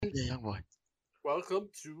Yeah, young boy. Welcome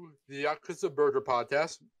to the Yakuza Burger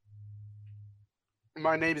Podcast.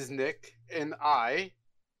 My name is Nick, and I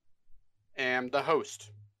am the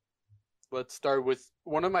host. Let's start with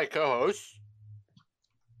one of my co-hosts.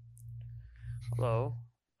 Hello,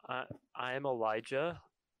 I am Elijah,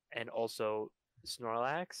 and also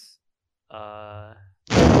Snorlax.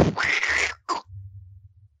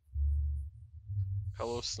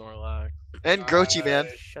 Hello, Snorlax. And Grochi Man.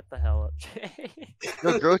 Shut the hell up.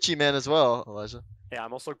 You're Grochi Man as well, Elijah. Yeah,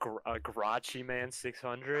 I'm also Garachi Man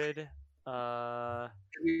 600. Hit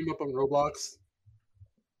him up on Roblox.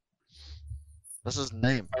 That's his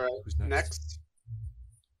name. All right, Who's next?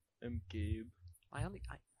 I'm Gabe.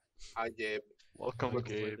 Hi, Gabe. Welcome, Look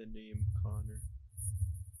Gabe. The name Connor.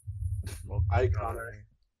 Welcome, Hi, Connor.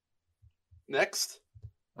 Next.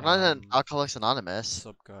 I'm not an Alcoholics Anonymous. What's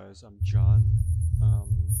up, guys? I'm John.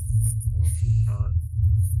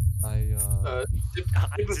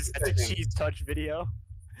 That's a cheese touch video.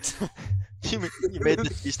 you made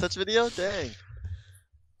the Cheese Touch video? Dang.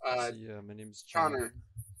 Yeah, my name's John. Connor.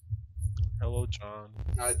 Hello, John.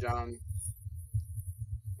 Hi, John.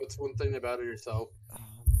 What's one thing about yourself?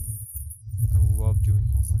 I love doing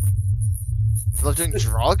homework. You love doing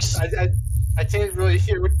drugs? I can't really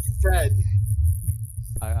hear what you said.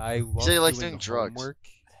 I love say he likes doing doing drugs. homework.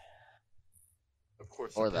 Of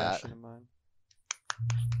course. Or you that. Passion of mine.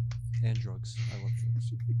 And drugs. I love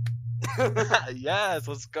drugs. Yes,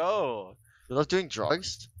 let's go. You love doing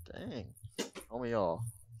drugs? Dang. Homie all.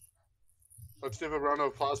 Let's give a round of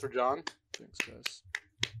applause for John. Thanks, guys.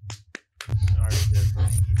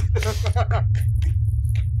 Alright,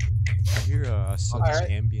 I hear such Alright.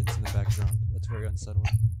 ambience in the background. That's very unsettling.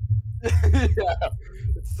 Yeah,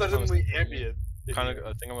 it's suddenly ambient. kind of.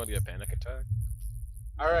 I think I'm gonna get a panic attack.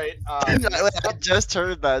 All right. I just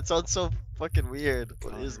heard that. It sounds so fucking weird.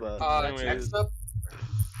 What is that? Anyways. Next up.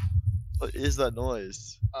 What is that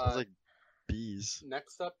noise? Sounds Uh, like bees.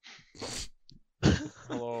 Next up.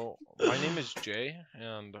 Hello, my name is Jay,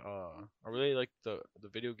 and I really like the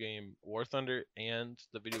video game War Thunder and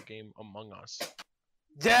the video game Among Us.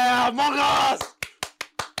 Yeah, Among Us.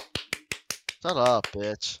 Shut up,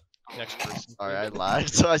 bitch. Next person. Sorry, I please.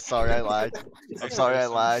 lagged. Sorry, I lagged. I'm Next sorry, I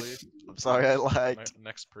person, lagged. please. I'm sorry, I lagged.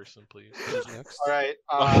 Next person, please. Who's next? All right.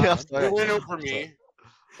 I'm sorry. You went over me.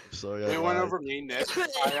 I'm sorry, You I went lied. over me, Nick.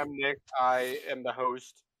 I am Nick. I am the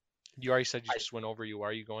host. You already said you just went over you. Why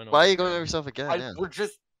are you going over? Why are you going again? over yourself again? Yeah. We're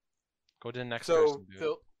just Go to the next so person, dude.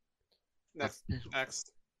 Phil.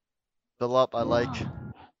 Next. Fill up. I like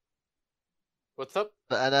What's up?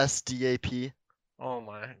 the NSDAP, Oh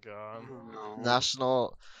my god.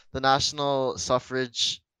 No. the National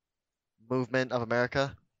Suffrage Movement of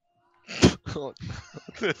America.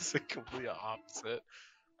 That's the complete opposite.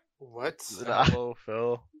 What? Nah. Hello,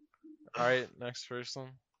 Phil. Alright, next person. All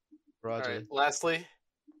Roger. right. Lastly.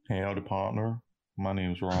 Howdy, partner. My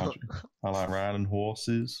name's Roger. I like riding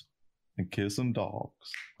horses and kissing dogs.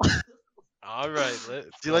 Alright, let's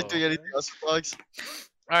Do you like doing anything else with dogs?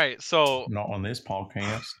 Alright, so Not on this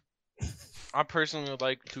podcast. I personally would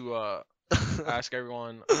like to ask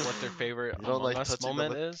everyone what their favorite You don't Among like Us touching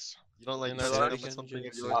moment them is. You don't like In their touching life? them with something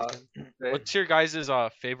in your Uh, life? What's your guys'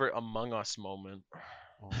 favorite Among Us moment?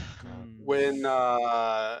 Oh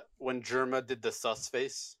god. When Germa did the sus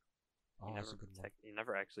face. Oh, that's a good one. You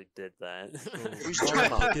never actually did that. Who's Oh,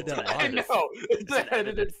 Germa? I Did that I live? know. It's It's an an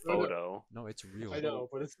edited photo. photo. No, it's real. I know,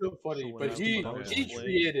 but it's still funny. So when But I he was he playing-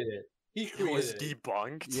 created it. He It was created it.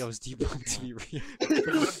 debunked. Yeah, it was debunked to be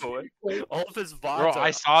real. All of his VODs Bro, are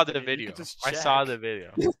I saw the up. You video. can just I saw check. the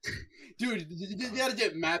video. Dude, you gotta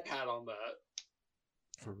get Matt Pat on that.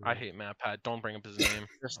 For real. I hate Matt Pat. Don't bring up his name.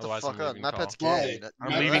 Just the Otherwise, fuck I'm up. leaving Matt call. Pet's gay. Why? I'm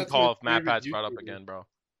Matt leaving Pat's call my if Matt favorite Pat's brought up YouTuber. again, bro.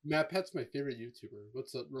 Matt Pat's my favorite YouTuber.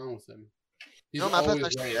 What's wrong with him? He's You know Matt Pet's always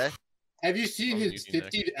actually right. gay? Have you seen I'm his muting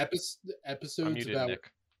 50 I'm episodes muted, about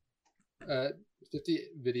Nick. 50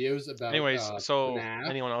 videos about? Anyways, so FNAF?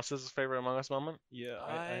 anyone else's favorite Among Us moment? Yeah,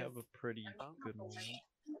 I have a pretty good moment.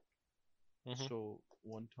 Mhm. So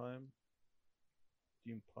one time,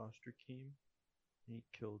 the imposter came and he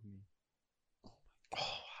killed me.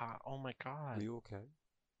 Oh my god. Are you okay?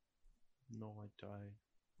 No, I died.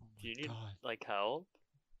 Oh Do you my need god. like help?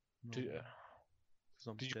 No, Did, 'cause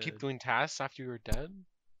I'm did you keep dead. doing tasks after you were dead?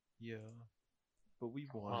 Yeah, but we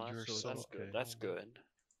won. Oh, you're that's, so that's it's good. okay. That's good.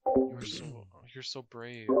 You're so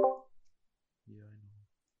brave. Yeah, I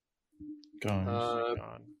know. Guys, Oh my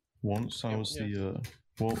god. once I was yeah.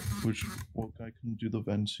 what guy can do the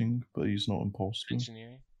venting, but he's not imposter.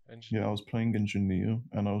 Engineering. Yeah, I was playing engineer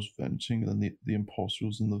and I was venting, and then the imposter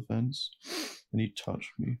was in the vents, and he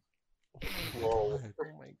touched me. Whoa.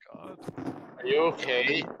 Oh my god. Are you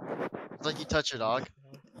okay? It's like you touch your dog.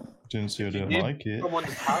 Didn't say I didn't need like it. Someone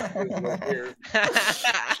to talk to over here.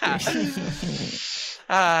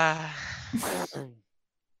 Ah.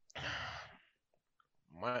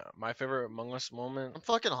 My favorite Among Us moment I'm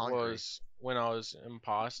fucking hungry. was when I was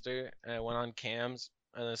imposter and I went on cams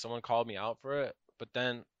and then someone called me out for it. But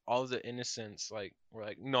then all of the innocents were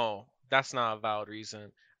like, no, that's not a valid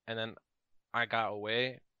reason. And then I got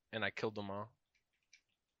away and I killed them all.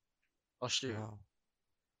 Oh shoot. Wow.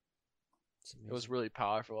 It's It was amazing. really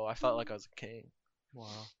powerful. I felt like I was a king. Wow,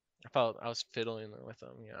 I felt I was fiddling with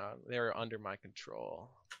them. Yeah, they were under my control.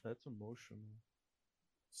 that's emotional.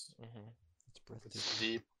 Hmm It's breathtaking. It's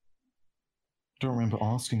deep. Don't remember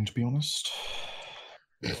asking, to be honest.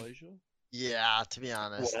 Elijah, Yeah, to be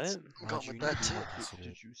honest. What? I'm going Roger, with you that do too. not consider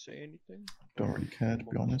did it. you say anything? Don't really care, to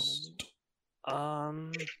be honest.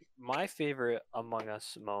 My favorite Among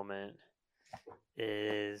Us moment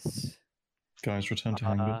is Guys, return to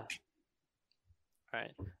Hangar.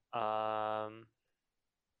 alright.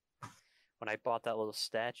 When I bought that little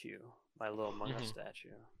statue, my little Among Us Mhm. statue.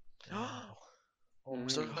 I'm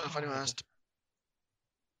so glad if anyone asked.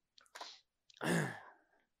 Can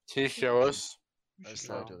you show us? We That's should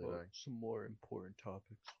not talk really about big. some more important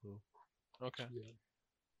topics, though. Okay.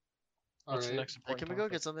 All What's the right. next Hey, important can we go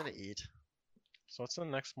topic? get something to eat? So what's the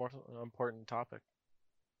next more important topic?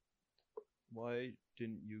 Why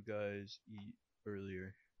didn't you guys eat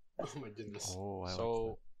earlier? Oh my goodness. Oh, I like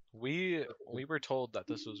So we were told that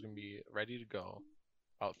this was gonna be ready to go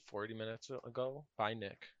about 40 minutes ago by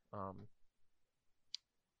Nick.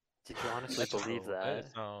 Did you honestly believe that?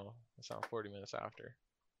 It's now 40 minutes after.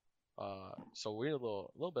 So we're a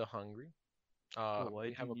little bit hungry. Why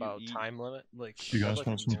We have didn't you about eat, time limit. like, Do you Have, guys like,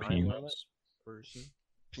 want a some time limit? peanuts? person?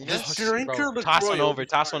 Peanuts? Just drink your Bro, toss one LaCroix, over. it'll be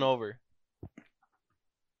Toss one fine. over.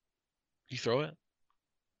 You throw it.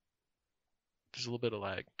 There's a little bit of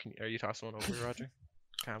lag. Are you tossing one over, Roger?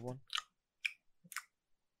 Can I have one?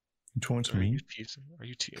 You talking to Are me?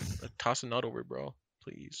 you toss a nut over, bro?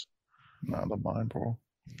 Please. Nah, don't mind, bro.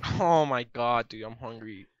 Oh my god, dude, I'm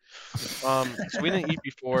hungry. So we didn't eat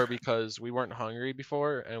before because we weren't hungry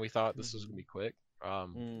before, and we thought this was gonna be quick. We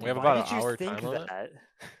have Why about did an you hour think time limit. that?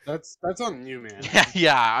 That's on you, man.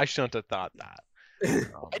 Yeah, I shouldn't have thought that.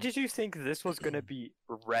 Why did you think this was gonna be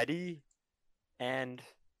ready and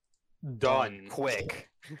Done. quick?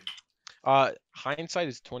 Hindsight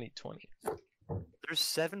is 2020. There's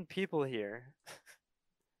 7 people here,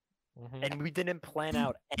 Mhm. and we didn't plan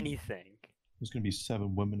out anything. There's gonna be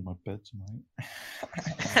 7 women in my bed tonight.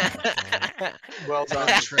 Well It's on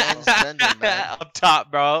done. transgender, man. Up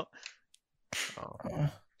top, bro. Oh,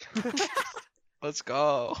 let's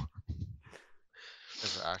go.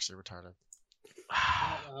 These are actually retarded.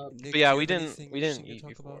 Nick, But yeah, do you we have didn't anything we interesting didn't to eat talk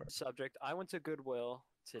before. about? Subject: I went to Goodwill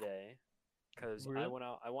today because I Really? went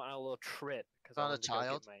out. I went on a little trip because I Found a wanted to go get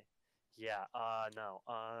child? my. Yeah. No.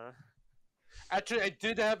 Actually, I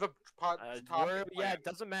did have a topic. Yeah, it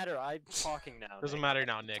doesn't matter. I'm talking now. Doesn't Nick. matter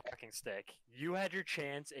now, Nick. Talking stick. You had your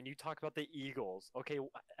chance, and you talk about the Eagles. Okay,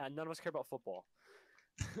 none of us care about football.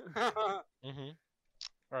 Mhm.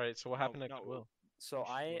 All right. So what No, happened at no. Goodwill? So You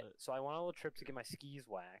should I let it- so I went on a little trip to get my skis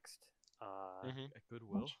waxed. Mhm. At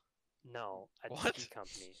Goodwill? No, at the What? ski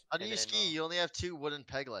company. How do And you then, ski? You only have 2 wooden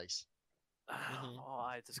peg legs. Mhm. Oh,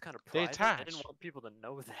 it's just kind of They private. I didn't attach. want people to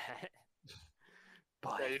know that.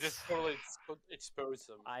 But Yeah, you just totally expose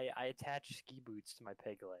them. I attach ski boots to my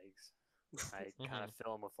peg legs. I kind of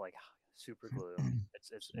fill them with like super glue. It's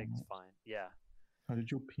fine. Yeah. How did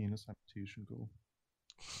your penis amputation go?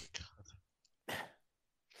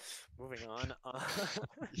 Moving on.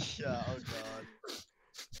 Yeah, oh god.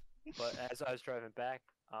 But as I was driving back,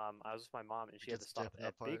 I was with my mom, and she had to Gets stop dipped in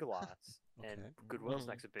that at Big part. Lots, and Okay. Goodwill's Mhm.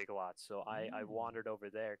 next to Big Lots. So I wandered over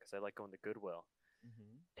there because I like going to Goodwill,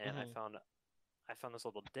 Mm-hmm. and Mhm. I found this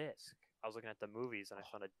little disc. I was looking at the movies, and I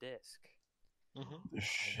found a disc. Mhm. This I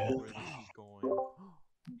shit. know where this is going.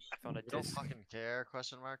 I found a We don't disc fucking care,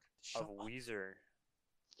 question mark. of Weezer.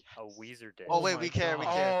 A Weezer disc. Oh wait, my we care, we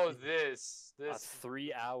God. care. Oh, this.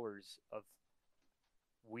 3 hours of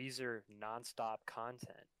Weezer nonstop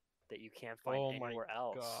content that you can't find Oh my anywhere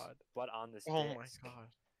else God. but on this Oh disc. my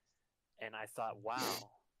god. And I thought,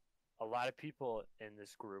 wow, a lot of people in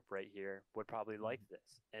this group right here would probably like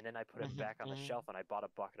this. And then I put it Mhm, back on the mhm. shelf, and I bought a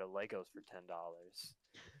bucket of Legos for $10.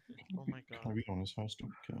 Oh my I'll god. be honest, I still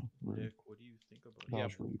don't care. Really. Nick, what do you think about That Yeah,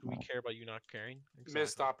 was really do we bad. care about you not caring? Missed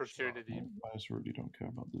Exactly. opportunity. I just really don't care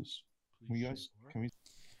about this. Please We say guys, more?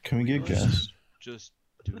 can we get guests? Just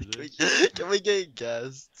do Can we, this. can we get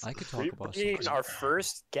guests? I could talk about Bringing something. our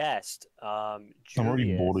first guest, I'm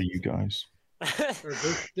already bored of you guys.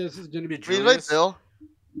 This is gonna be Can we invite Julius. Bill?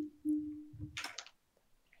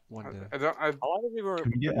 One day. I- How long have we been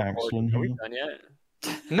Can we get recording? Axel in Are we here? done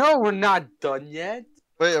yet? No, we're not done yet.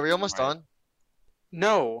 Wait, are we almost Alright. done?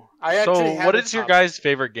 No, I actually So, have what a is your topic. guys'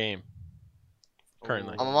 favorite game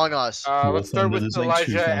currently? I'm Among Us. Let's start with There's like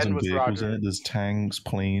Elijah 2,000 and with vehicles in Roger. it. There's tanks,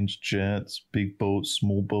 planes, jets, big boats,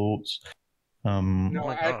 small boats. No, Oh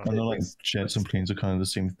my I God. know like jets and planes are kind of the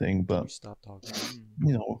same thing, Can but we stop talking?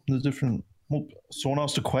 you know, there's different. Well, someone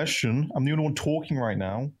asked a question. I'm the only one talking right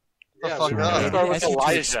now. Yeah, fuck we're up. gonna They start didn't with ask you to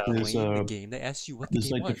Elijah. explain There's, the game. They asked you what the There's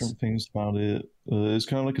game like was. different things about it. It's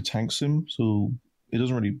kind of like a tank sim, so it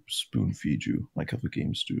doesn't really spoon feed you like other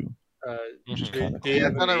games do. Which is Mhm. kind of Do you You're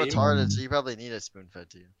have cool. a kind of name? retarded, so you probably need it spoon fed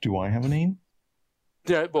to you. Do I have a name?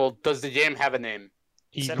 Yeah, well, does the game have a name?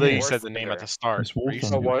 He said literally War said the name at Thunder. the start. It's War Are you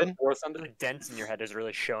Thunder. What? stupid? War Thunder? The dent in your head is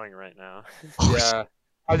really showing right now. Yeah.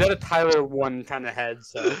 I got a Tyler one kind of head,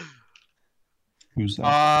 so. Who's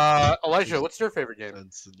that? Elijah, what's your favorite game?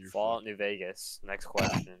 That's in your Fallout New Vegas. Next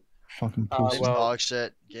question. Fucking uh, pussy. well, dog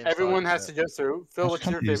shit. Game's Everyone dog has to shit. go through. Phil, That's what's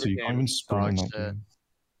your kinda easy. favorite You can't game? even spell in Dog that shit. game.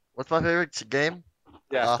 What's my favorite game?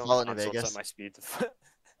 Yeah. Don't Fallout New console set Vegas. my speed to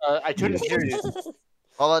I couldn't hear you.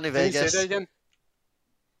 Fallout New Can you say Vegas. that again?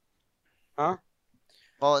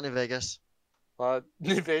 Fallout New Vegas.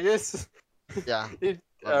 New Vegas? Yeah.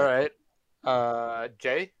 All right.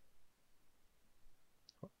 Jay?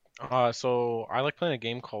 So I like playing a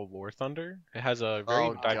game called War Thunder. It has a very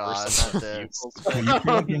Oh, diverse God, amount of not vehicles. Wait, you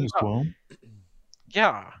play that game as well?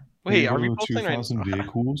 Yeah. Wait, Wait, you are got we over both playing right 2,000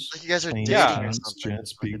 vehicles? Like you guys are planes, dating Yeah. or tanks, something.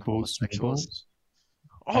 jets, fucking big boats, small homosexuals. boats.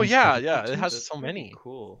 Oh Sounds yeah, pretty yeah. cool, It too. has That's so pretty many.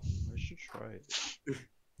 Cool. I should try it.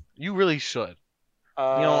 You really should.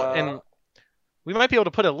 And we might be able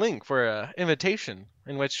to put a link for a invitation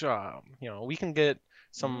in which we can get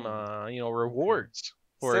some rewards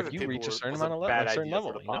for if 7 you people reach a were- certain was amount of bad a certain idea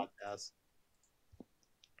level, for the you know?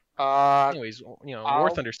 podcast. Anyways, War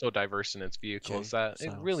I'll- Thunder's so diverse in its vehicles that it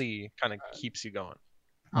silence. really kind of keeps you going.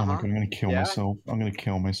 Oh my Uh-huh. god, I'm gonna kill Yeah. myself. I'm gonna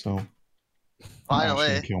kill myself. I'm actually Finally.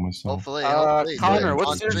 gonna kill myself. Hopefully. Hopefully. Connor, Dream,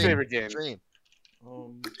 what's your dream, favorite game? Dream.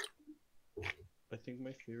 I think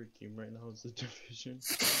my favorite game right now is The Division.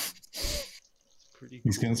 Pretty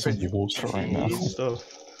He's cool. getting some Pretty bullshit right now. Stuff.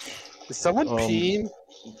 Is someone Um, peeing?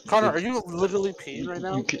 Connor, it- are you literally peeing right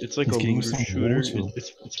now? It's like He's a getting looter some shooter. water.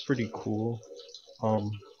 It's pretty cool. I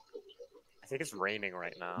think it's raining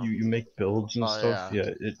right now. You make builds and Oh, stuff. yeah.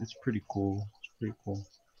 Yeah, it's pretty cool. It's pretty cool.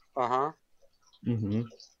 Uh-huh. Mm-hmm.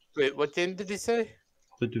 Wait, what game did he say?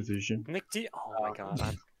 The Division. Nick D. Oh my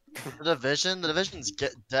god. The Division? The Division's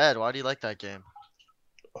dead. Why do you like that game?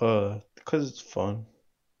 Because it's fun.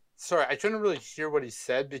 Sorry, I couldn't really hear what he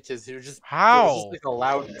said because he was just It was How? just like a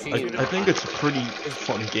loud ping. I think it's a pretty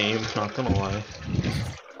fun game. Not gonna lie.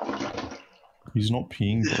 He's not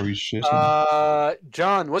peeing, bro. He's shitting.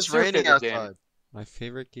 John, what's It's your raining favorite outside. game? My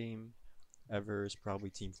favorite game ever is probably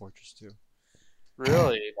Team Fortress 2.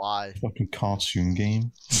 Really? Why? Fucking cartoon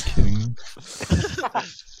game. Are you kidding me?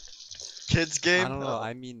 Kids game? I don't know.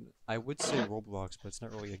 I mean, I would say Roblox, but it's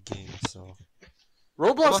not really a game, so.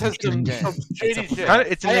 Roblox has Fucking some, game. some shady shit.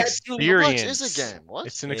 It's an I actually- Roblox experience. is a game. What?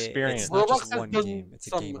 It's an It's experience. not Roblox just has one done game, it's a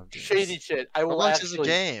some game of games. shady shit. I will Roblox actually. is a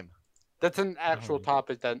game. That's an actual Oh.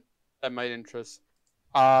 topic that might interest.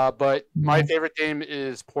 But my No. favorite game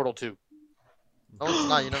is Portal 2. No, it's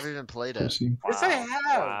not. You never even played it. Pussy. Yes, I have.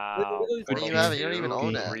 Wow. Literally What do you Portal have? You don't 2. even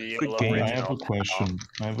own it. Real Good game. I have a original. question.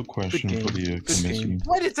 I have a question game. for the Good committee. game.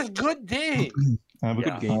 What? It's a good game. I have a,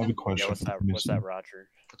 Yeah. I have a question Yeah, what's for the that? committee. What's that, Roger?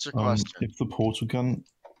 What's your question? If the portal gun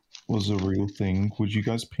was a real thing, would you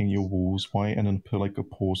guys paint your walls white and then put like a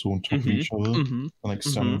portal on top of each other Mm-hmm. and like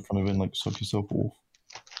stand in front of it and like suck yourself off?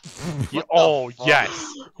 Oh fuck?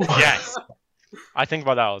 yes, yes. I think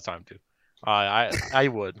about that all the time too. I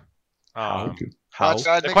would. Okay. How? Roger,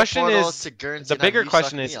 I'd The make a question portal is- to Guernsey The and have bigger you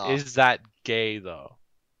question suck me off. is that gay though?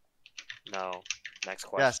 No. Next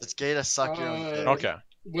question. Yes, it's gay to suck your own dick. Okay.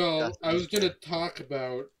 Well, Yes. I was gonna talk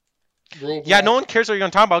about Roblox. Yeah, no one cares what you're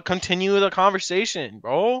gonna talk about. Continue the conversation,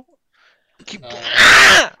 bro. Keep...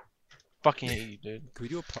 Fucking hate you, dude. Could we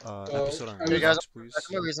do a Well, episode on I Hey, guys, Roblox, please? I'm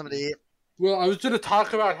gonna read something to eat. Well, I was gonna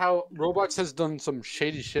talk about how Roblox has done some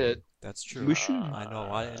shady shit. That's true. We should- I know a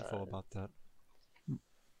lot of info about that.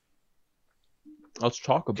 Let's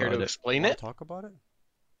talk Care about to it. explain Wanna it? talk about it?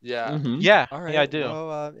 Yeah. Mhm. Yeah, All right. yeah, I do.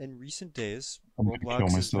 Well, in recent days, I'm gonna kill Roblox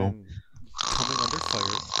has myself. been coming under fire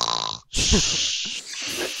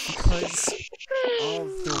because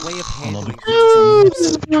of their way of handling things on the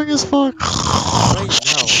website. young as fuck. Right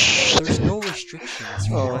now, there's no restrictions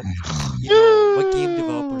for what game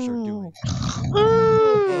developers are doing,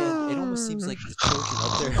 and it almost seems like the children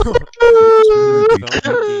out there who are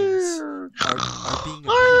developing games are being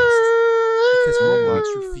abused because Roblox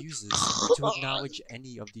refuses to acknowledge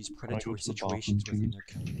any of these these go predatory to the situations bathroom, within their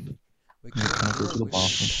community. Like, Yeah, can I go to the with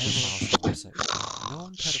bathroom? pedophiles on the website.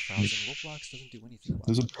 Known pedophiles, and Roblox doesn't do anything about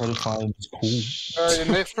There's a it. pedophile in school. Alright,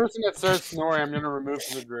 the next person that starts snoring, I'm gonna remove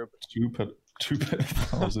from the group. Two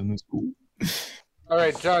pedophiles in the school.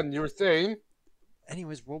 Alright, John, you were saying?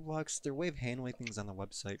 Anyways, Roblox, their way of handling things on the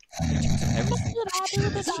website, in terms of everything,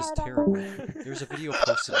 it's just terrible. There's a video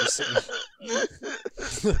posted recently.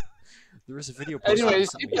 There was a video posted Anyways,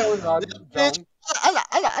 keep recently. going on, John.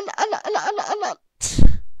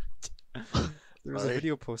 There was a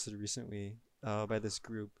video posted recently by this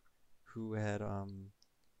group who had,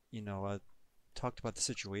 talked about the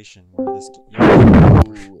situation where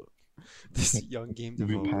this young game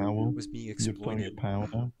developer was being exploited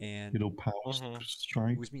and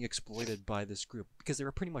was being exploited by this group because they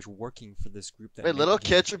were pretty much working for this group. That Wait, little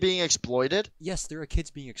kids are being exploited? Yes, there are kids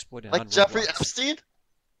being exploited. Like on Jeffrey Roblox. Epstein?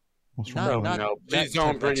 Not No, that please don't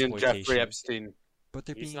type of bring in Jeffrey exploitation, Epstein. But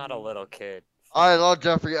they're He's being not a little kid. I love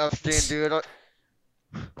Jeffrey Epstein, dude.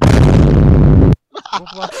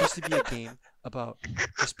 Roblox used to be a game about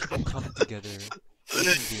just people coming together,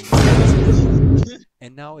 making games,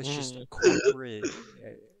 and now it's just corporate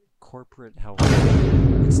health.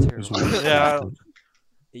 It's terrible. Yeah.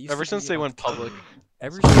 It used Ever to since be they about- went public.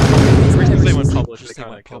 Ever since they went public, they they kinda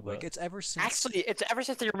went killed public. that. It's ever since. Actually, it's ever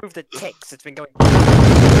since they removed the ticks. It's been going.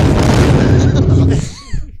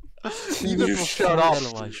 You just shut Quiet,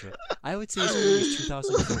 up. Elijah. I would say as early as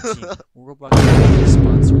 2014, where Roblox was being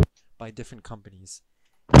sponsored by different companies.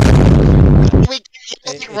 It's when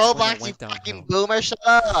it Roblox, you went downhill. fucking boomer, shut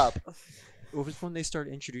up! It was when they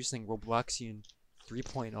started introducing Robloxian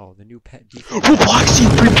 3.0, the new pet default. Robloxian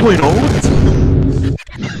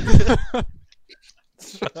 3.0?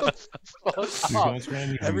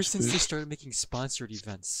 Ever since they started making sponsored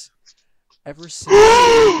events. Ever since.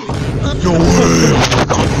 No way!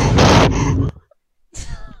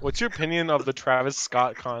 What's your opinion of the Travis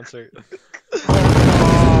Scott concert?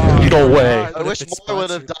 No way! I wish more would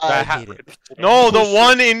have That died. hate it. No, the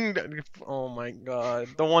one in. Oh my god,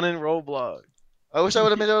 the one in Roblox. I wish I would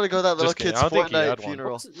have been able to go to that little Just kidding, kid's I don't think he Fortnite had one.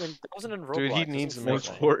 funeral. It wasn't in Roblox. Dude, he it was needs in to make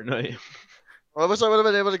Fortnite. Fortnite. I wish I would have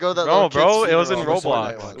been able to go to that No, little bro, kid's it was in funeral.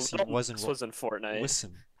 Roblox. He was in This was in Fortnite.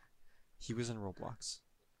 Listen, he was in Roblox.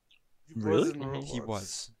 Really? He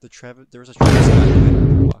was. There was a Travis Scott event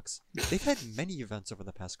in Roblox. They've had many events over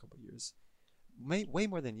the past couple of years. Way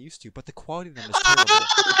more than used to, but the quality of them is terrible.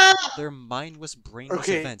 They're mindless, brainless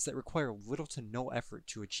Okay. events that require little to no effort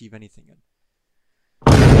to achieve anything in.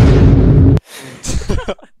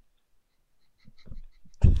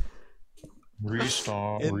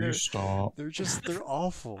 Restart, And restart. They're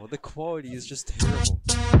awful. The quality is just terrible.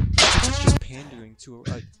 It's just pandering to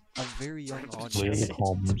a very young audience to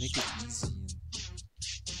problems. make it easy.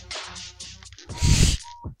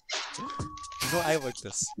 You know, I like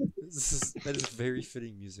this. That is very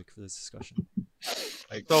fitting music for this discussion.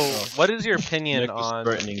 So, what is your opinion Nick is on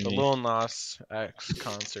threatening the me. Lil Nas X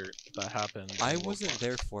concert that happened? I wasn't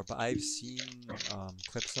there for, but I've seen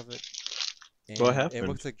clips of it. And What It happened?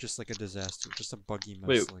 looked like just like a disaster, just a buggy mess.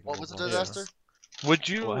 Wait, like What was the Roblox. disaster? Would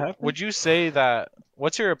you What happened? would you say that?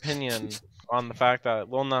 What's your opinion on the fact that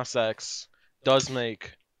Lil Nas X does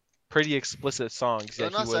make pretty explicit songs,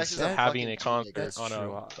 Lil yet he Nas X was is a having fucking a concert That's on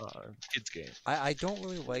true. a kids game? I don't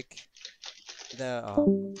really like the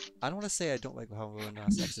I don't want to say I don't like how Lil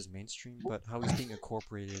Nas X is mainstream, but how he's being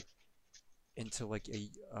incorporated into like a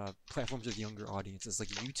platforms with younger audiences, like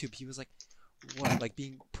YouTube. He was like like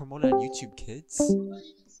being promoted on YouTube Kids,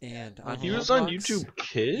 and on He was on Roblox. YouTube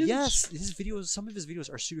Kids? Yes, his videos. Some of his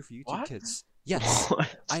videos are suited for YouTube What? Kids. Yes, What?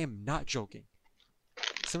 I am not joking.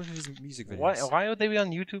 Some of his music videos. Why would they be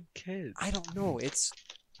on YouTube Kids? I don't know. It's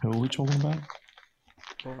Who are we talking about?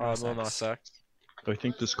 Lil Lil Nas Nas X. X. I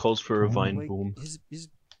think this calls for a Vine Like, boom. his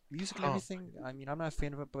music and Oh. everything. I mean, I'm not a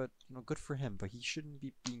fan of it, but good for him. But he shouldn't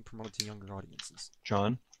be being promoted to younger audiences.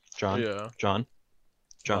 John? Yeah. John?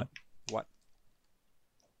 What?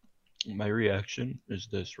 My reaction is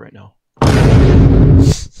this right now.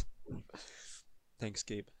 Thanks,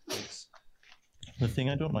 Gabe. Thanks. The thing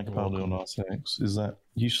I don't like about Lil Nas X is that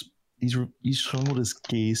he's showing all this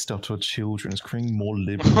gay stuff to our children. It's creating more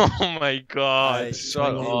liberal. Oh my god!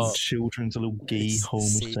 Shut Little up. children to little gay, It's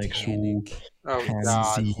homosexual, satanic. Oh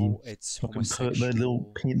pansy. It's Fucking put homosexual. their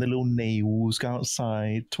little paint their little nails, go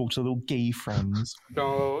outside, talk to their little gay friends.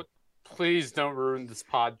 Don't. Please don't ruin this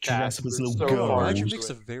podcast. Dress up as We're little so girls. far Roger into makes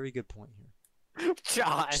it. a very good point here.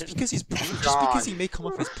 John. Just because he God. may come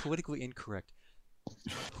off as politically incorrect,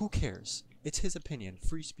 who cares? It's his opinion.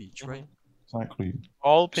 Free speech, right? Exactly.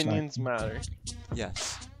 All opinions matter.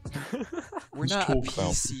 Yes. We're Let's not a talk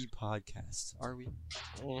about PC podcast, are we?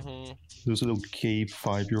 Mm-hmm. Those little gay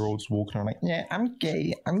 5-year-olds walking around like, yeah, I'm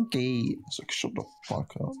gay. It's like, shut the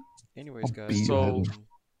fuck up. Anyways, I'll guys, beat your head in. do you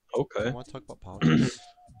Okay. want to talk about politics?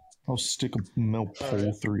 I'll stick a metal pole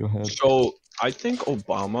Alright. through your head. So I think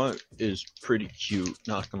Obama is pretty cute.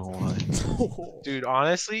 Not gonna lie. Dude,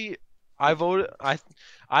 honestly, I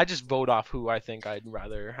just vote off who I think I'd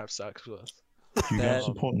rather have sex with. Do you guys That-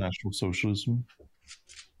 support National Socialism?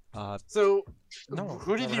 So, No,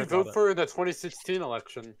 who did never you heard vote about it. for in the 2016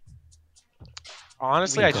 election?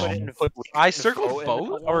 Honestly, We I couldn't- couldn't put. I couldn't circled vote in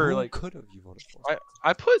both, that or Who like could have you voted for?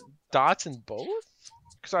 I put dots in both,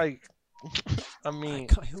 cause I mean,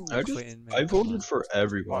 Hillary Clinton, man, I come voted on. for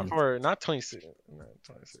everyone. for not 26, but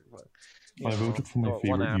you I know, voted for my one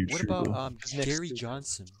favorite app. What YouTuber. about His next Gary stupid.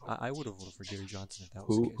 Johnson? I would have voted for Gary Johnson if that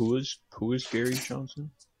was the Who case. who is Gary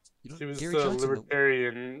Johnson? You know, He was Gary the Johnson,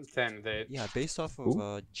 libertarian candidate. yeah, based off of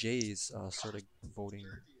Who? Jay's sort of voting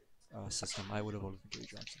system, I would have voted for Gary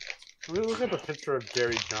Johnson. Let me look up a picture of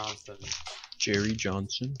Gary Johnson. Jerry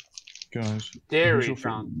Johnson. Guys, who's Gary your favorite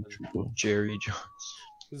Johnson. YouTuber? Jerry Johnson.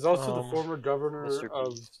 He's also the Um, former governor Mr.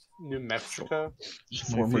 of Beast. New Mexico. My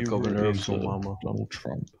Former favorite governor of is, Obama. Donald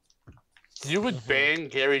Trump. You would ban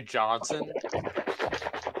Gary Johnson?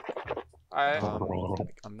 I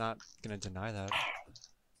I'm not gonna deny that.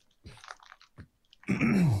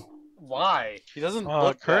 why? He doesn't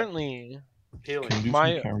look currently, appealing. Can we do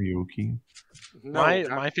My- some karaoke? No,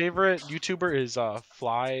 my favorite YouTuber is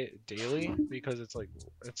Fly Daily because it's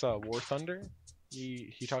War Thunder.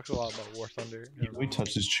 He talks a lot about War Thunder. He really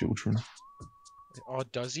touches children. Oh,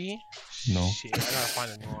 does he? No. Shit, I gotta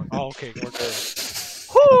find a new one. Oh, okay, we're good.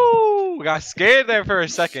 Whoo! We got scared there for a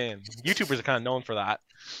second. YouTubers are kind of known for that.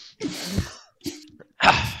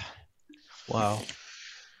 Wow.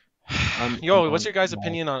 Yo, what's your guys'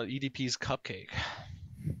 opinion on EDP's cupcake?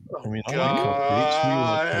 I mean, I God. like cupcakes.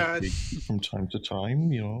 We like cupcakes from time to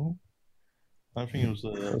time, you know. I think it was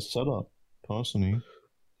a setup, personally.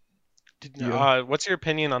 Yeah. What's your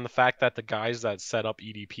opinion on the fact that the guys that set up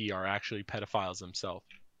EDP are actually pedophiles themselves?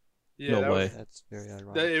 Yeah, No that was- way. That's very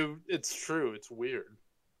ironic. it's true. It's weird.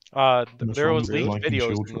 What's There wrong was with leaked liking videos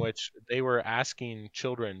in children? which they were asking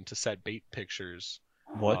children to set bait pictures.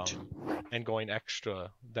 What? And going the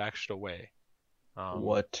extra way.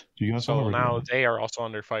 What? Do you guys So want to now they are also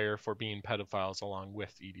under fire for being pedophiles along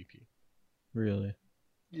with EDP. Really?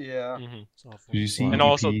 Yeah. Hmm It's awful. Did you see And EDP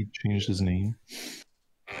also- changed his name?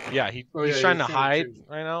 Yeah, Oh, he's yeah, trying he's to trying hide to change it.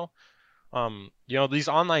 right now. These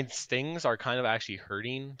online stings are kind of actually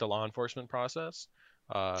hurting the law enforcement process,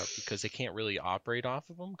 because they can't really operate off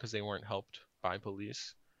of them because they weren't helped by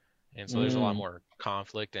police, and so there's a lot Mm. more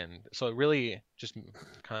conflict, and so it really just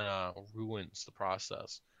kind of ruins the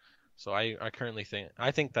process. So I currently think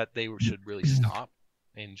that they should really stop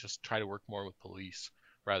and just try to work more with police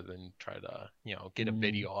rather than try to get a Mm.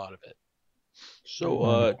 video out of it.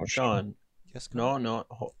 So, question. Sean. Yes, Connor?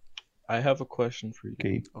 No. I have a question for you.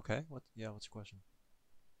 Okay. Okay. What's your question?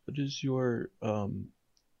 What is your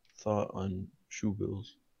thought on shoe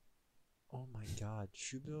bills? Oh my God,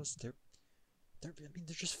 shoebills. They're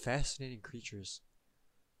just fascinating creatures.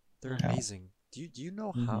 They're Yeah. amazing. Do you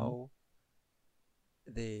know Mhm. how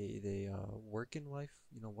they work in life?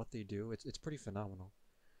 You know what they do? It's pretty phenomenal.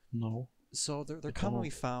 No. So they're I commonly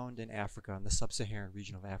don't. found in Africa, in the sub-Saharan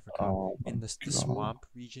region of Africa, Oh my in the God. swamp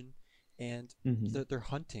region, and Mm-hmm. they're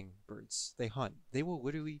hunting birds. They hunt. They will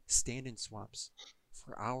literally stand in swamps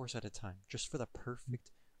for hours at a time just for the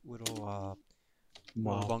perfect little Wow.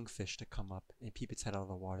 lungfish to come up and peep its head out of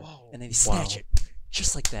the water, Whoa. and then they snatch it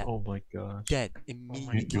just like that, Oh my gosh. dead You're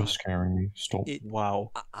immediately. scaring me. Stop. It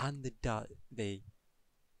Wow. on the dot. They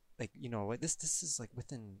like this. This is like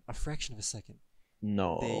within a fraction of a second.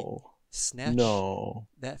 No. Snatch No.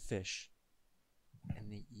 that fish,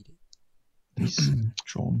 and they eat it.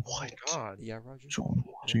 John, Oh my god. Yeah, Roger. John,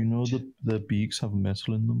 do you know that their beaks have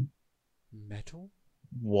metal in them? Metal?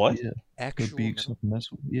 What? Yeah, their Actual beaks metal? have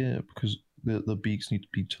metal. Yeah, because the beaks need to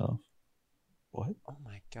be tough. What? Oh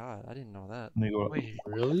my God, I didn't know that. And they go, Wait,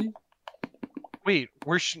 Really?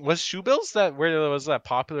 was Shoebills where there was that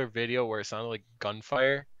popular video where it sounded like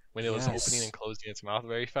gunfire when it was Yes. opening and closing its mouth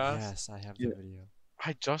very fast? Yes, I have Yeah. the video.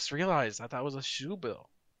 I just realized that was a shoebill.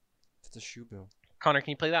 That's a shoe bill. Connor, can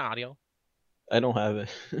you play that audio? I don't have it.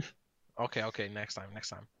 Okay, next time.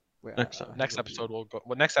 Wait, Next I have Next the episode video. we'll go.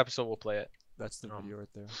 Well, next episode we'll play it. That's the um, video right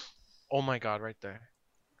there. Oh my god, right there.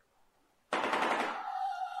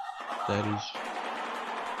 That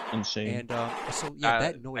is insane. And so yeah,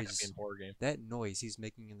 that could noise. be in horror game. That noise he's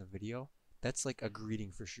making in the video, that's like a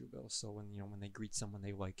greeting for shoebills. So when they greet someone,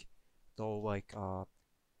 they'll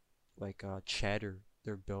chatter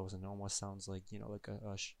their bills, and it almost sounds like like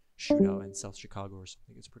a shootout in South Chicago or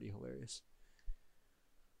something. It's pretty hilarious.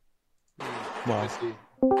 I see.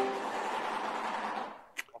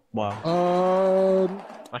 Wow.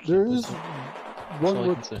 I can't There believe is it. one all I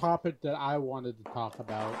more can say. topic that I wanted to talk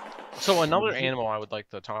about. So another animal I would like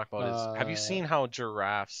to talk about is, have you Uh, seen how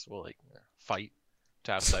giraffes will like fight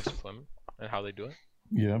to have sex with women and how they do it?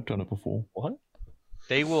 Yeah, I've done it before. What?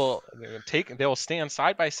 They will stand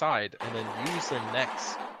side by side and then use their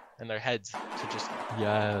necks and their heads to just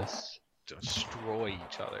Yes. destroy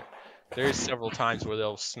each other. There's several times where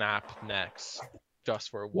they'll snap necks just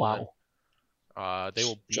for a woman. Wow. They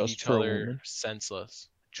will beat Just each for a other woman? senseless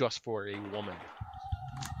just for a woman.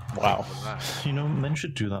 Wow. Think of that. You know, men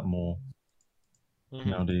should do that more Mhm.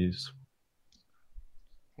 nowadays.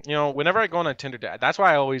 You know, whenever I go on a Tinder date, that's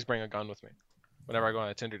why I always bring a gun with me. Whenever I go on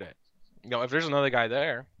a Tinder date, if there's another guy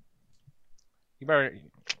there, you better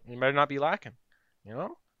not be lacking. You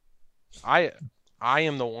know, I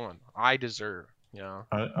am the one. I deserve. You know.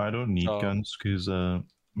 I don't need So- guns because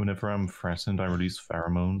whenever I'm threatened, I release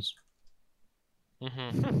pheromones.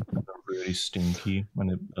 Mm-hmm. They're really stinky when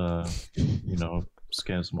it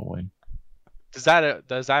scares them away. Does that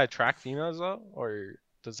attract females though, or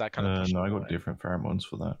does that kind of push No, I them got away? different pheromones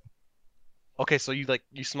for that. Okay, so you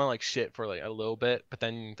smell like shit for like a little bit, but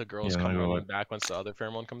then the girls Yeah, come I go running like- back once the other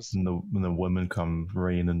pheromone comes. When the women come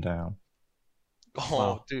raining down. Oh,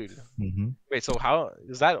 Wow. dude. Mm-hmm. Wait, so how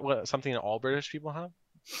is that something that all British people have?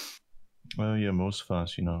 Well, yeah, most of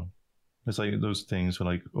us, it's like those things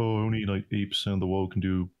where like, oh, only like 8% of the world can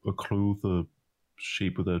do a cloth the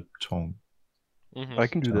shape of their tongue. Mm-hmm. I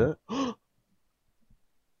can do So- that.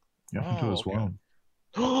 Yeah, I can do it as okay.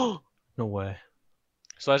 well. No way.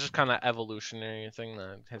 So that's just kind of evolutionary thing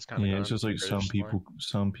that has kind of Yeah, it's just like some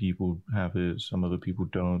people have it, some other people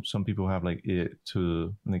don't. Some people have like it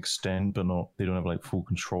to an extent, but they don't have like full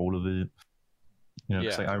control of it. Because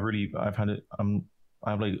Yeah. like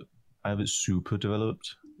I have it super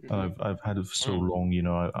developed. I've had it for so long.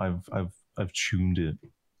 I've tuned it,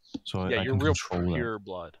 so Yeah, I you're can real control that. pure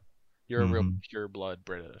blood. You're a real Mhm. pure blood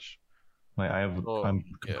British. Like Oh, I'm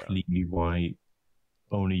yeah. completely white,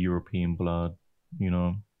 only European blood.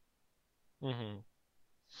 Mm-hmm.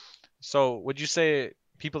 So would you say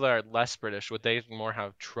people that are less British, would they more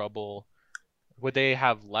have trouble? Would they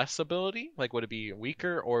have less ability? Like, would it be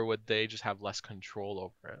weaker, or would they just have less control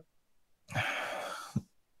over it?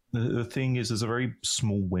 The thing is, there's a very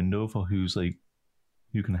small window for who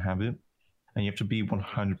can have it, and you have to be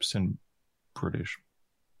 100% British.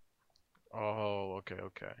 Oh, okay.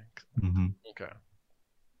 Mm-hmm. Okay.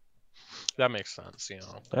 That makes sense,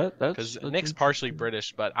 That's because Nick's partially interesting.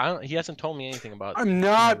 British, but he hasn't told me anything about. I'm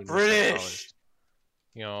not New South British.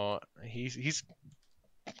 Wales. He's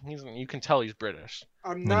you can tell he's British.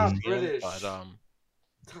 I'm not Mhm. British. But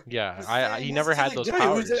yeah, he never had those guy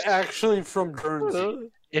powers. who's actually from Guernsey.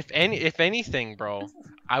 If anything, bro,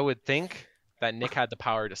 I would think that Nick had the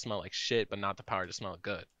power to smell like shit, but not the power to smell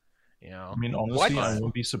good. I mean, honestly, I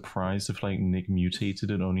wouldn't be surprised if like Nick mutated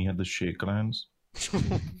and only had the shit glands.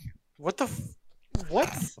 What the? What?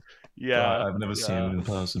 Yeah. I've never seen him in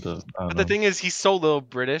person, but I But don't the know. thing is, he's so little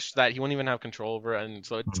British that he wouldn't even have control over it, and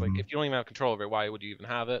so it's like Mhm. if you don't even have control over it, why would you even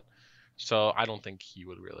have it? So I don't think he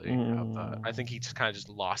would really have that. I think he just kind of just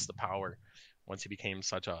lost the power once he became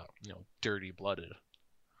such a dirty-blooded.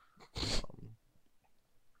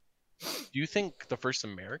 Do you think the first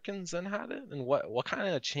Americans then had it, and what kind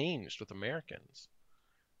of changed with Americans?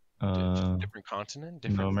 Just a different continent,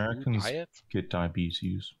 different food Americans diet. get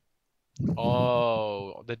diabetes.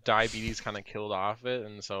 Oh, the diabetes kind of killed off it,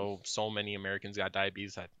 and so many Americans got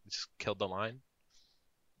diabetes that just killed the line.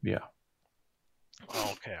 Yeah,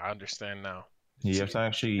 Okay, I understand now. you have to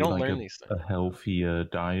actually You don't like learn these things. a healthier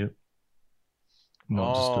diet,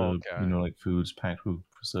 not Oh, just okay. like foods packed with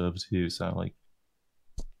preservatives that like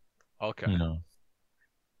Okay. you know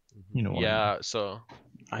what I mean. Yeah, so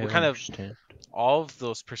I We're kind of- understand. all of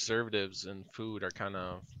those preservatives in food are kind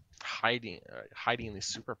of hiding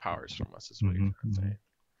these superpowers from us, is what you're Mhm, trying to say.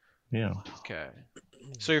 Yeah. Okay.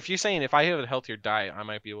 So if you're saying if I have a healthier diet, I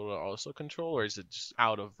might be able to also control, or is it just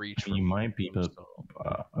out of reach? You might be, but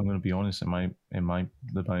I'm gonna be honest. You might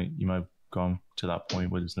have gone to that point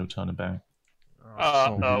where there's no turning back.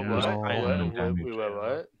 Oh, what? no.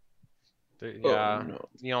 What? Yeah, Oh,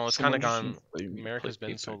 no. it's kind Someone of just gone. invited me to America's play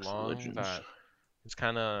been so Apex long Legends. that it's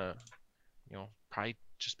kind of, probably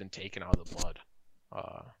just been taken out of the blood.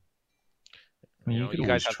 I mean, you could you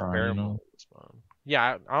guys always have try, pheromones.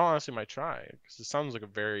 Yeah, I honestly might try because it sounds like a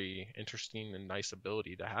very interesting and nice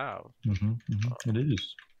ability to have. It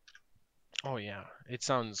is. Oh yeah, it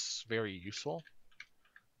sounds very useful.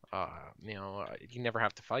 you never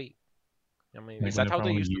have to fight. I mean, Like is that how whenever I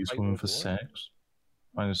they want used to to use fight women World for War? sex,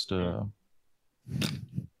 I just and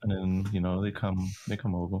then they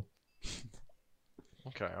come over.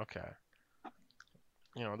 Okay.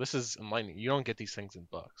 This is enlightening. You don't get these things in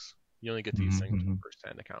books. You only get these things from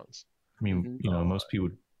first-hand accounts. I mean,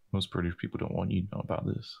 most British people don't want you to know about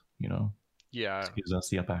this. Yeah. Because that's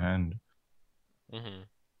the upper hand.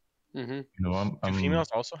 Mm-hmm. Do females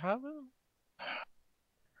also have it?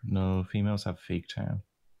 No, females have fake tan.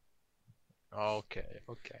 Okay.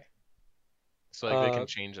 So like they can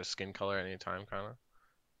change their skin color at any time, kind of,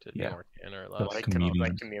 to be more tan or less. Like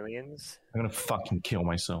like chameleons. I'm gonna fucking kill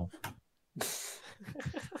myself.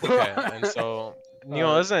 Okay, and so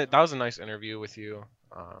that was a nice interview with you.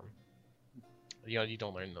 You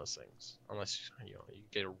don't learn those things unless you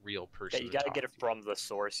get a real person. Yeah, you gotta get it from the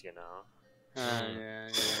source, Yeah.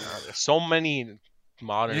 There's so many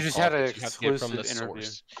modern. You just had an you have to get from the exclusive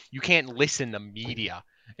source. You can't listen to media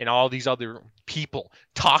and all these other people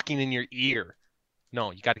talking in your ear.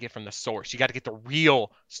 No, you got to get from the source. You got to get the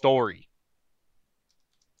real story.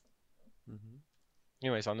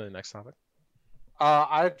 Anyways, on to the next topic.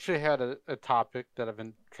 I actually had a topic that I've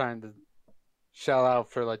been trying to shell out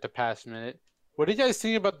for like the past minute. What do you guys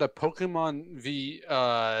think about the Pokemon v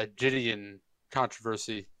Gideon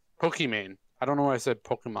controversy? Pokemon. I don't know why I said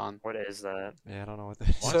Pokemon. What is that? Yeah, I don't know what that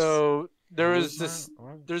is. So there's this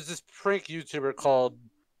prank YouTuber called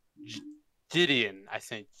Gideon, I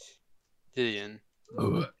think. Gideon.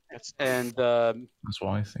 And that's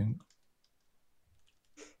what I think.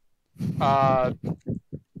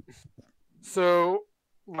 So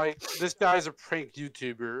like this guy's a prank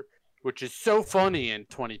YouTuber, which is so funny in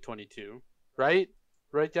 2022, right?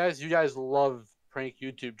 Right, guys? You guys love prank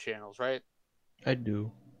YouTube channels, right? I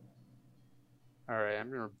do. All right, I'm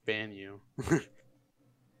gonna ban you.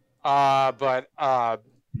 But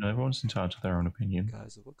everyone's entitled to their own opinion.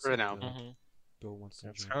 Guys, it looks right like now. Bill wants to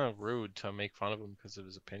It's join. kind of rude to make fun of him because of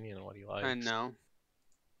his opinion and what he likes. I know.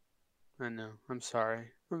 I'm sorry.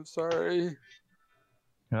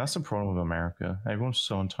 Yeah, that's the problem with America. Everyone's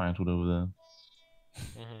so entitled over there.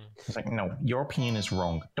 It's like, no, your opinion is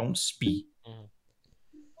wrong. Don't speak.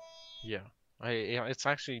 Yeah, it's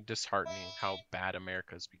actually disheartening how bad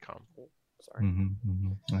America's become. Sorry.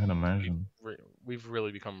 I can imagine. We've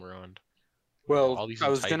really become ruined. Well, all these I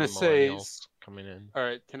was gonna entitled say. millennials coming in. All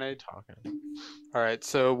right, can I talking? All right,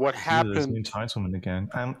 so what Yeah, there's happened? an entitlement again.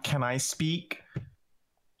 Can I speak?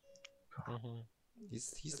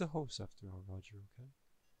 He's the host after all, Roger. Okay.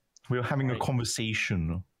 We're having a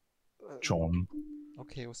conversation, John.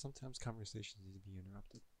 Okay, well sometimes conversations need to be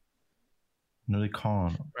interrupted. No, they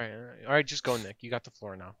can't. All right, just go, Nick. You got the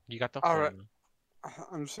floor now. You got the floor. All right. Now.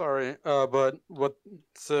 I'm sorry, but what?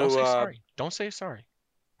 So don't say sorry. Don't say sorry.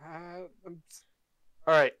 All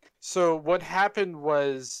right. So what happened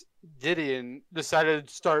was Gideon decided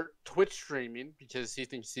to start Twitch streaming because he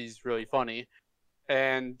thinks he's really funny,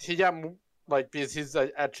 and he got because he's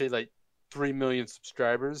actually like 3 million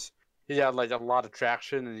subscribers. He got like a lot of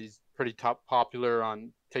traction, and he's pretty popular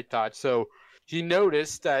on TikTok. So he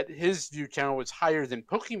noticed that his view count was higher than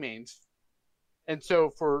Pokemon's, and so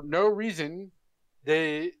for no reason,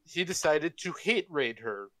 he decided to hate raid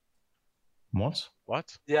her. What?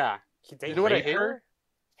 What? Yeah. You know what I hate her?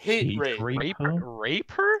 Hate raid.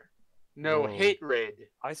 Rape her? No, hate raid.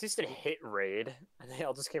 I just said hit raid, and they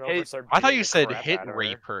all just came over Hate- and started. I thought beating you the said crap hit out of her.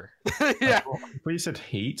 rape her. Yeah. But you said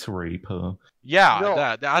hate rape her. Yeah, No,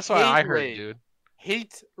 that's what hate I heard, raid. dude.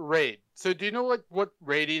 Hate raid. So do you know what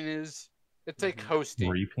raiding is? It's like hosting.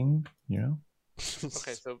 Raping? Yeah.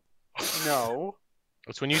 Okay, so no.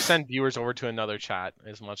 It's when you send viewers over to another chat.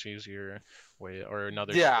 Is much easier way, or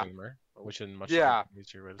another Yeah. streamer, which is much Yeah.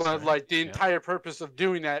 easier way to But say. like the Yeah. entire purpose of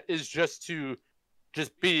doing that is just to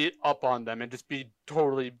beat up on them and just be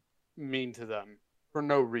totally mean to them for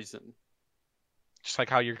no reason. Just like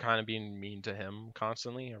how you're kind of being mean to him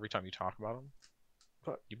constantly every time you talk about him.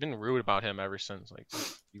 But- You've been rude about him ever since, like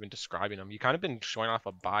you've been describing him. You kind of been showing off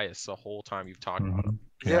a bias the whole time you've talked about him.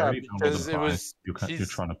 Yeah, I already know because the it bias was. you're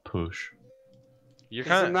trying to push. You're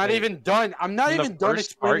Because kind I'm not of even done. I'm not in the even done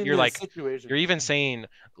first part, explaining you're the like- situation. You're even saying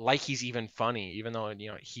like he's even funny, even though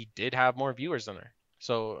he did have more viewers than her.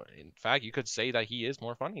 So in fact, you could say that he is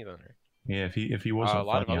more funny than her. Yeah, if he wasn't a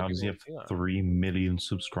lot of funny, other how does he people have would say that. 3 million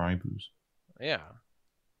subscribers? Yeah.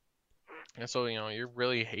 And so you're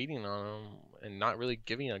really hating on him and not really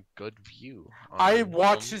giving a good view. I on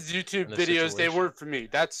watch him his YouTube and the videos. They situation. weren't for me.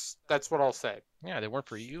 That's what I'll say. Yeah, they weren't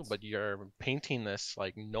for you, but you're painting this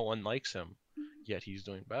like no one likes him, yet he's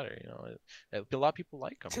doing better. A lot of people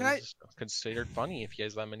like him. Can I- He's considered funny if he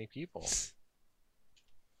has that many people.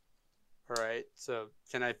 All right. So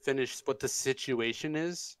can I finish what the situation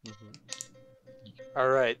is? Mm-hmm. All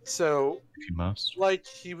right. So If you must. like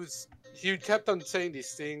he kept on saying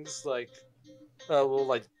these things like,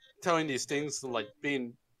 like telling these things like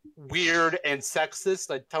being weird and sexist,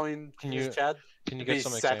 like telling Can his you chat can you to be get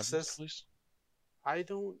some examples, sexist. please? I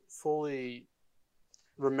don't fully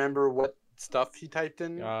remember what stuff he typed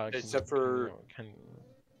in, except for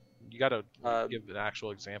you gotta uh, give the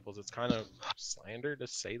actual examples. It's kind of slander to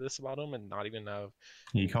say this about him and not even have.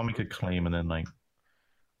 You can't make a claim and then like.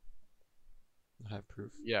 I have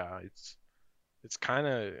proof. Yeah, it's kind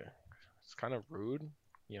of rude.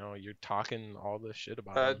 You know, you're talking all this shit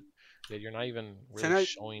about him, that you're not even really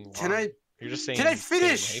showing why. You're just saying. Can I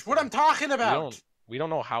finish what I'm talking about? We don't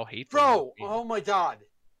know how hateful. Bro, oh my god.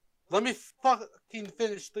 Let me fucking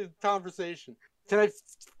finish the conversation. Can I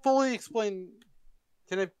fully explain?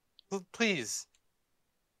 Can I please?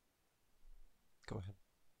 Go ahead.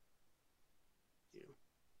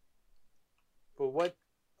 But what?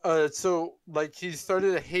 So like he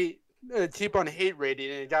started to keep on hate rating,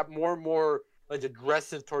 and it got more and more like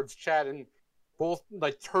aggressive towards chat, and both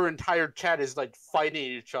like her entire chat is like fighting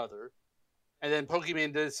each other. And then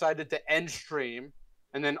Pokemon decided to end stream,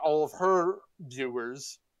 and then all of her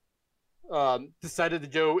viewers decided to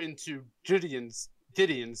go into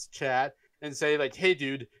Gideon's chat and say like, "Hey,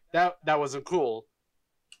 dude, that wasn't cool.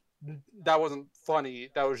 That wasn't funny.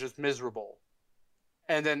 That was just miserable."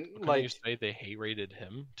 And then Couldn't like you say they hate rated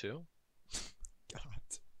him too?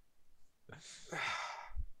 God.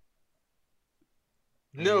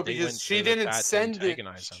 No, they because went she to the didn't chat to send it.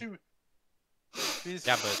 antagonize him. Yeah,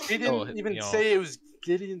 but she still, didn't even you know, say it was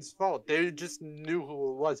Gideon's fault. They just knew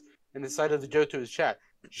who it was and decided to go to his chat.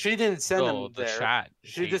 She didn't send still, him the there. chat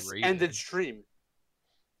She hate just rated. ended stream.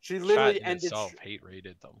 She Chat literally in ended. itself hate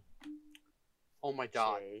rated them. Oh my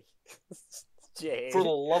god! Jay. Jay. For the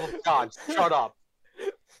love of God, shut up.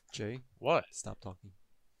 Jay, What? stop talking.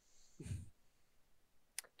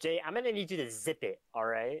 Jay, I'm gonna need you to zip it. All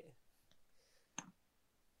right.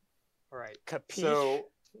 All right. Capiche? So,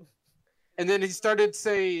 and then he started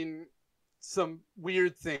saying some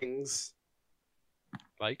weird things.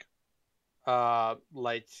 Like?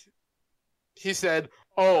 Like he said,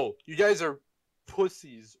 "Oh, you guys are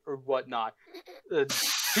pussies or whatnot."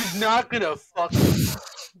 He's not gonna fucking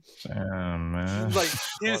Damn, man. like.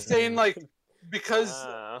 He was saying like because,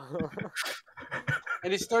 Wow.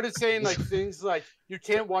 and he started saying like things like you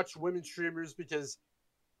can't watch women streamers because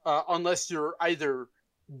unless you're either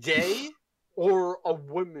gay or a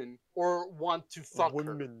woman or want to fuck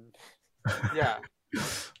her. Yeah. I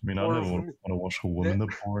mean, I Or never want to watch a woman. The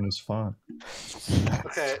porn is fun.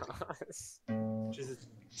 Okay. Jesus.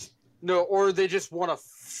 No, or they just want to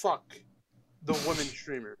fuck the woman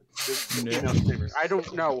streamer, the female streamer. I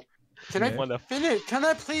don't know. Can I finish? Can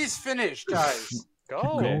I please finish, guys? Go.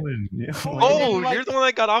 Going, yeah. Oh, like- you're the one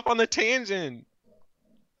that got off on the tangent.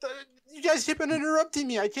 You guys keep on interrupting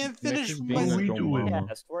me. I can't Nick finish. is What being are a we Joe doing? Mama.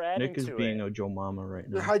 Yes, we're adding Nick is to being it. a Joe Mama right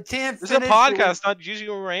now. I can't This is a finish. podcast, not usually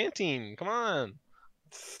ranting. Come on.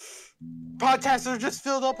 Podcasts are just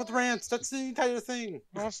filled up with rants. That's the entire thing.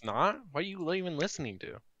 No, it's not. What are you even listening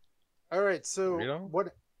to? All right, so Burrito?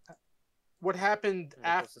 what happened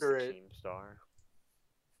Nicholas is after the it? Keemstar.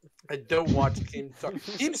 I don't watch Keemstar.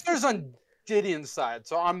 Keemstar's on Gideon's side,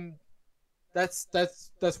 so I'm. That's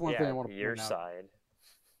one thing I want to your point out. side.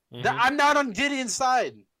 I'm not on Gideon's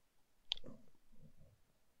side.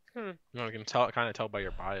 No, I can tell. Kind of tell by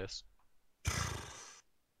your bias.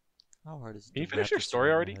 How hard is it? Can you to finish wrap your this story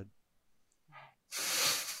around my already? head?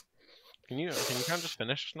 Can you kind of just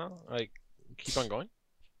finish now? Like, keep on going.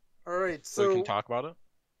 All right, So we so can talk about it.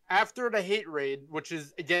 after the hate raid, which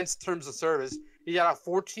is against terms of service, he got a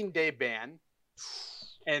 14-day ban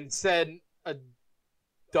and said a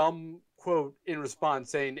dumb quote in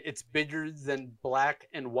response saying it's bigger than black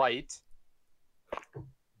and white.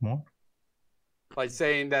 What? By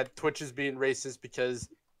saying that Twitch is being racist because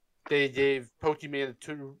they gave Pokemon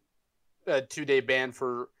a 2-day ban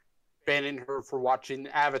for banning her for watching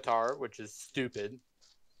Avatar, which is stupid.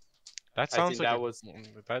 That I sounds think like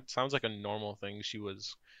that that sounds like a normal thing. She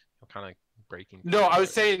was kind of breaking. No, I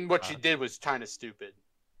was through saying what she it. did was kind of stupid.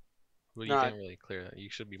 Well, you not- didn't really clear that. You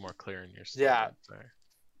should be more clear in your Yeah. statement there.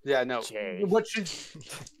 Yeah, no. Jay. What she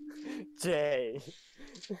Jay.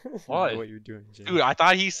 What? What you're doing, Jay? Dude, I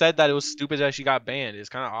thought he said that it was stupid that she got banned. It's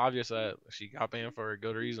kind of obvious that she got banned for a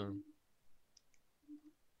good reason.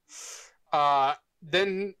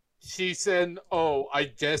 then she said, "Oh, I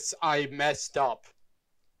guess I messed up,"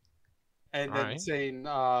 and then Alright. saying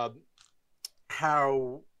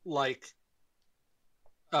how like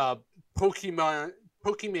Pokemon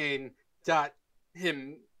got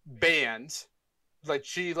him banned. Like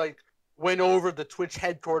she like went over the Twitch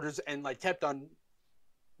headquarters and like kept on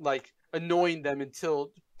like annoying them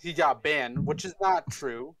until he got banned, which is not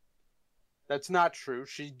true. That's not true.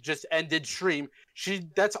 She just ended stream.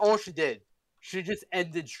 That's all she did. She just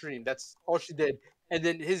ended stream. That's all she did. And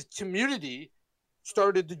then his community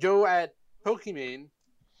started to go at Pokimane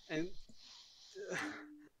and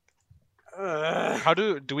How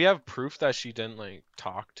do we have proof that she didn't like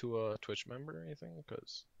talk to a Twitch member or anything?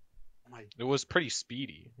 Because it was pretty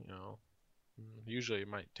speedy, you know. Usually it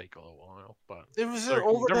might take a little while, but it was there,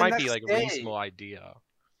 over there the might next be like a day. reasonable idea.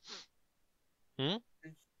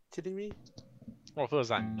 Kidding me? Well, if it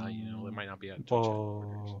was at night, you know, it might not be at Twitch.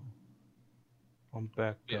 Oh, I'm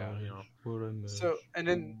back, guys. Yeah, you know. What I missed? So and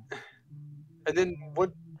then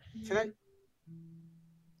what? Can I?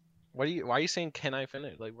 Why are you saying can I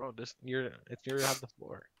finish? Like, bro, you have the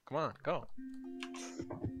floor. Come on, go.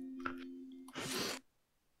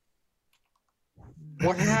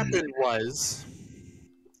 What happened was,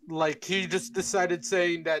 like, he just decided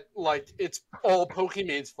saying that like it's all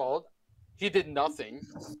Pokimane's fault. He did nothing.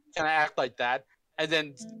 Can I act like that? And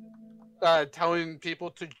then telling people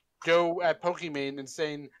to go at Pokimane and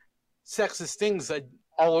saying sexist things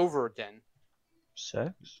all over again.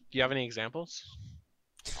 Sex? Do you have any examples?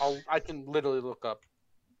 I can literally look up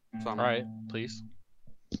some. All right, please.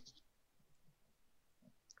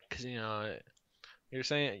 Because you know, you're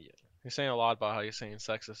saying a lot about how you're saying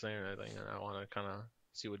sexist and everything, and I want to kind of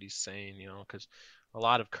see what he's saying. You know, because a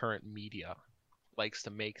lot of current media likes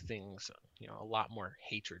to make things, you know, a lot more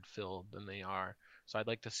hatred filled than they are. So I'd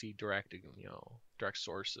like to see direct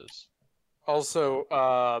sources.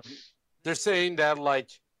 Also, they're saying that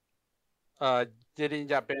like Diddy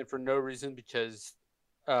got banned for no reason because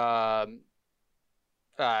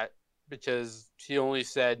he only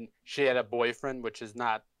said she had a boyfriend, which is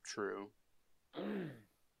not true.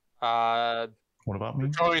 What about me?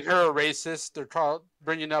 They're calling her a racist. They're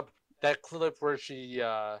bringing up that clip where she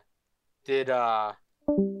did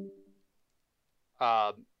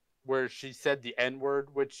where she said the N-word,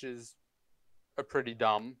 which is a pretty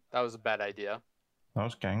dumb. That was a bad idea. That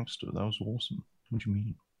was gangster. That was awesome. What do you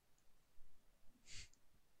mean?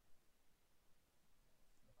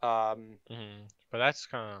 But that's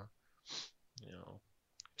kind of, you know,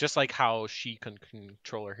 just like how she can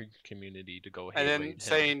control her community to go hate and then him.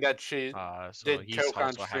 saying that she So did he's choke on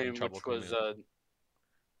also having stream, trouble which was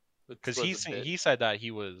because he said that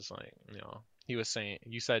he was like, you know, you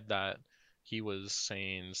said that he was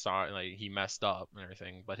saying sorry, like he messed up and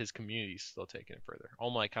everything, but his community's still taking it further.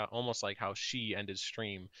 Almost like how she ended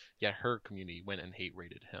stream, yet her community went and hate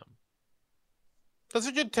rated him. That's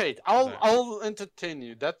a good take. I'll entertain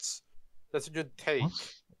you. That's a good take.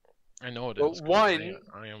 What? I know it But is. one,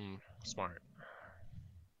 I am smart.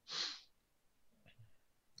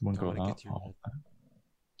 One Don't got wanna that get to your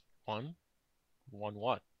part. One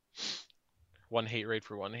what? One hate raid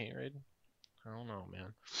for one hate raid? I don't know,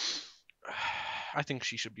 man. I think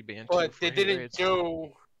she should be banned too. but For they hate didn't raids.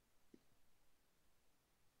 go.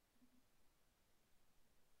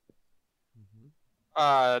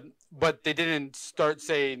 But they didn't start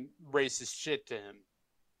saying racist shit to him.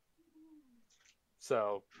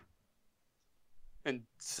 So, and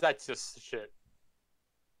sexist shit.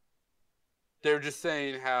 They were just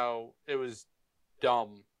saying how it was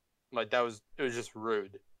dumb. Like it was just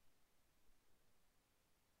rude.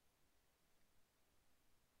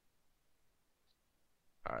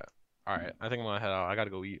 All right. I think I'm gonna head out. I gotta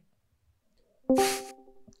go eat.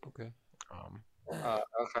 Okay.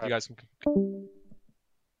 Okay. You guys can.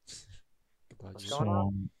 Goodbye, What's Jim. going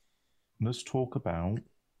on? Let's talk about.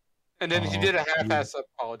 And then he did a Oh, half-ass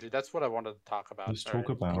apology. That's what I wanted to talk about. Let's All talk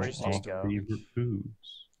right. about Where's our Jacob? favorite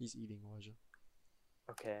foods. He's eating, Elijah.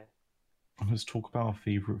 Okay. Let's talk about our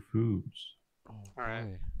favorite foods. Oh,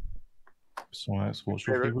 Alright. boy. So, Alex, what's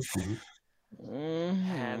your Favorite- favorite food?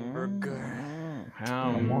 Hamburger.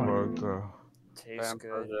 Hamburger. Tastes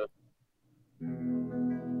good.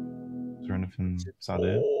 Is there anything? Is that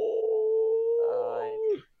it?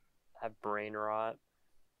 I have brain rot.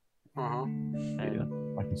 Uh-huh.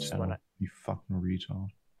 And I can just tell. when I- You fucking retard.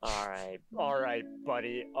 all right,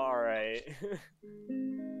 buddy. All right.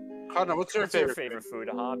 Connor, what's your What's your favorite? favorite food,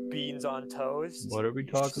 huh? Beans on toast. What are we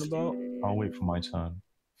talking about? I'll wait for my turn.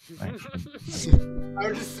 Actually. I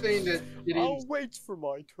was just saying that I'll wait for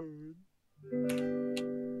my turn.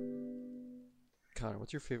 Connor,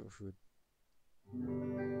 what's your favorite food?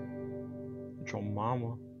 It's your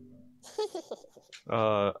mama.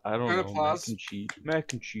 I don't Round of know. applause. Mac and cheese.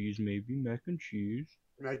 Mac and cheese, maybe. Mac and cheese.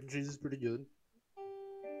 mac and cheese is pretty good.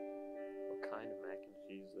 What kind of mac and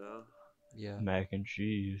cheese, though? Yeah. Mac and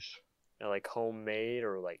cheese. like homemade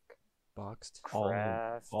or like Boxed.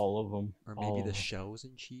 craft. All of them. Or maybe the shells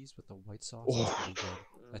and cheese with the white sauce. Oh. That's really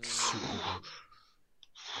good. That's super good.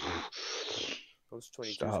 Those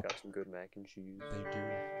 22's Stop. got some good mac and cheese. They do.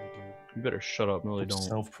 They do. You better shut up. No, they don't.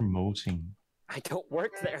 Self-promoting. I don't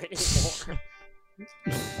work there anymore.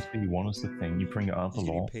 That's what you want is the thing. You bring it up a He's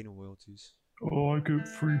getting lot. paid in royalties. Oh, I get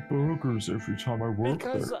free burgers every time I work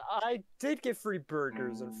Because there. I did get free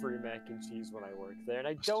burgers and free mac and cheese when I worked there, and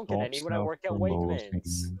I don't get Stop any when I work at Wegmans.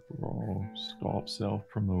 self-promoting, bro. Stop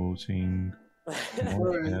self-promoting. No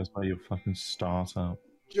one cares about your fucking startup.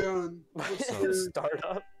 John, what's your...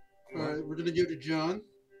 Startup. Alright, we're gonna give it to John.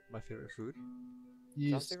 My favorite food? My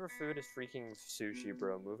Yes. favorite food is freaking sushi,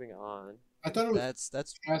 bro. Moving on. I thought it was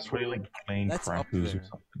That's fast Probably food. like plain That's up crackers or there.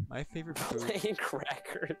 something. my favorite food Plain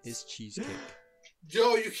crackers. is cheesecake.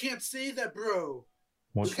 Joe, you can't say that, bro.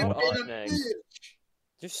 What's You can't what, be what? a Next. bitch.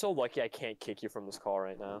 You're so lucky I can't kick you from this call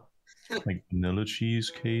right now. like vanilla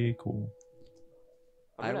cheesecake or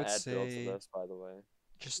I'm I gonna would add Bill to say- this, by the way.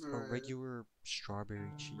 Just a Alright. regular strawberry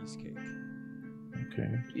cheesecake.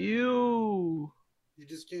 okay. You. You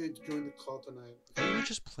just can't join the call tonight. Even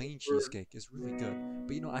just plain cheesecake is really good.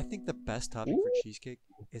 But you know, I think the best topping for cheesecake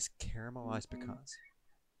is caramelized pecans.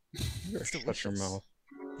 Better It's shut your delicious. mouth.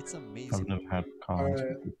 It's I've amazing. never had pecans.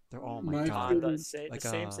 Alright. They're oh my My god. favorite- John, the Like,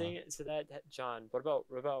 same thing to that, John. What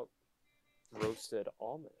about roasted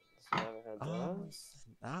almonds? You haven't had those?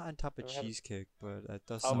 Not on top of I haven't- cheesecake, but that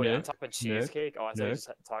does Oh, sound wait, on Nick, top of cheesecake? Oh, I thought you were Nick, just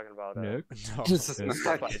talking about Nick. No.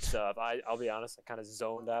 stuff by itself. I'll be honest, I kind of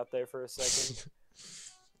zoned out there for a second.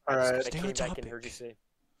 Alright. I Stay came on back and heard you topic. say,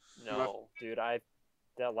 "No, dude,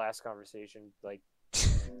 that last conversation, like,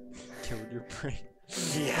 Killed your brain.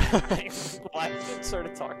 yeah, I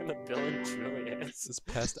started talking to Bill and Julius. This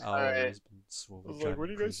past hour Alright. has been slowly driving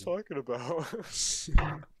me crazy. talking about?"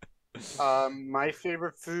 My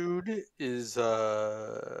favorite food is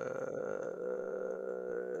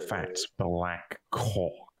Fat black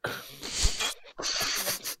cock.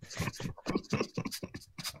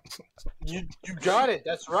 You got it.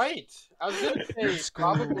 That's right. I was gonna say Let's go.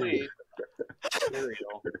 probably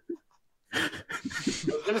cereal. I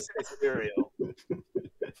was gonna say cereal.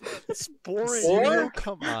 It's boring. Cereal?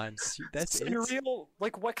 Come on. That's it. Cereal?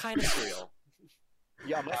 Like what kind of cereal?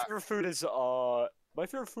 Yeah, my favorite food is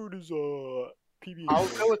PB. I'll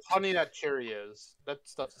go with Honey Nut Cheerios. That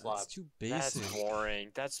stuff That's slaps. too That's basic.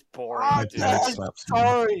 boring. That's boring, Ah, dude. that I'm slaps.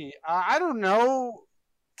 sorry. I don't know.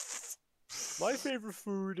 My favorite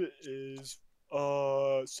food is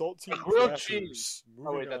saltine Grilled crackers. cheese. Oh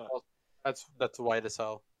Moving wait, that's on. all, that's white as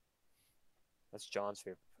hell. That's John's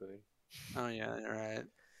favorite food. Oh yeah, you're right. Don't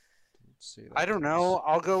say that, I don't please. know.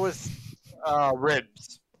 I'll go with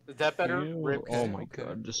ribs. Is that better? Ew. Ribs. Oh my Okay. god,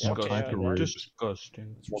 What type disgusting. of ribs?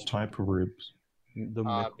 Disgusting. What type of ribs? The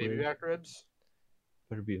Baby McRib. back ribs.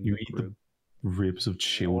 Better be a You eat the McRib. ribs of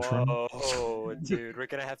children? Whoa, dude, we're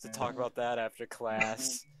gonna have to talk about that after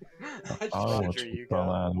class. Oh, Roger, what's you about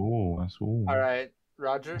go. that? Oh, that's all. All right,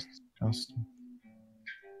 Roger. Disgusting.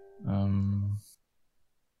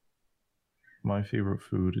 My favorite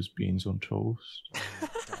food is beans on toast.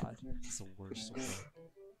 Oh my god. That's the worst so far.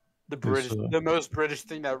 The most British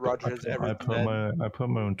thing that Roger has ever I put said.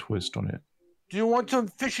 my own twist on it. Do you want some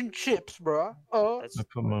fish and chips, bruh? That's I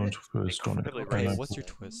put my own twist on it. incredibly and Okay, I racist. what's your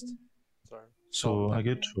put- twist? Sorry. So I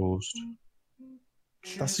get toast.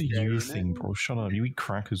 That's a Tuesday, you isn't it? thing, bro. Shut up. You eat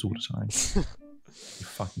crackers all the time. You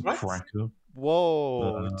fucking What? cracker.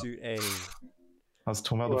 Whoa, dude, hey. I was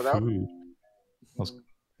talking about Well, the that- food. I was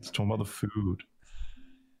talking about the food.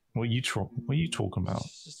 What are you talking about?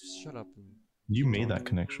 Just shut up and You made that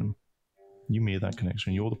connection. You made that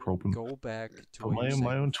connection. You're the problem. go back to Put what you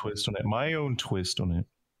my said own before. twist on it. My own twist on it.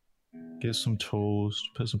 Get some toast.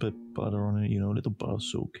 Put some bit of butter on it. You know, a little butter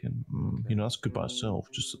soaking. Okay. You know, that's good by itself.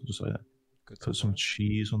 Just like that. Good Put so some far.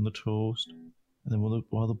 cheese on the toast, and then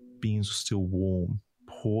while the beans are still warm,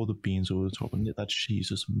 pour the beans over the top, and let that cheese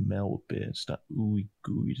just melt a bit. It's that ooey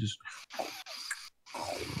gooey. Just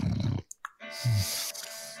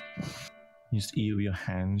you just eat with your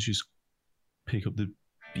hands. You just pick up the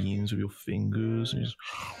beans with your fingers, and you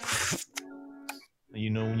just. You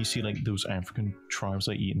know when you see like those African tribes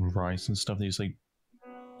like eating rice and stuff, they just like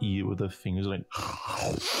eat it with their fingers, like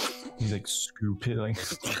you like scoop it like.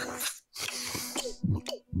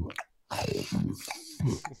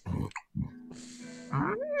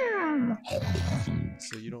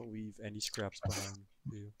 So you don't leave any scraps behind,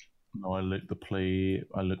 do you? No, I lick the plate,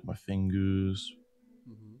 I lick my fingers,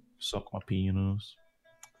 Mm-hmm. suck my penis.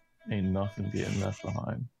 Ain't nothing getting left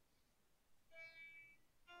behind.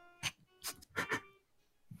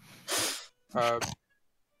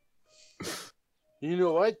 You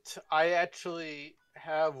know what? I actually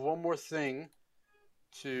have one more thing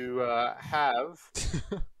to have.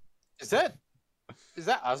 Is that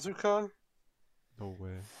Azuka? No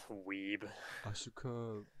way. Weeb.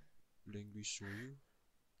 Asuka language shoyu?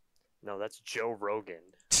 No, that's Joe Rogan.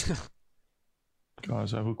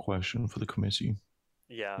 Guys, I have a question for the committee.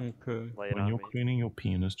 Yeah. Okay. Lay it When on you're me. cleaning your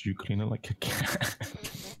penis, do you clean it like a cat?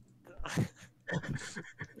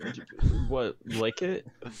 What? Like it?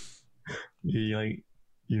 You like,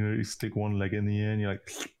 you stick one leg in the air and you're like.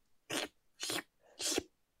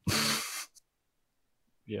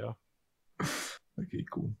 Yeah. Okay,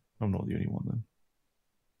 cool. I'm not the only one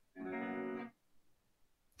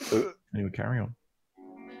then. Anyway, carry on.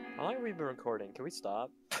 How long have we been recording? Can we stop?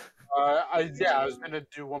 I was gonna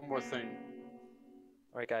do one more thing.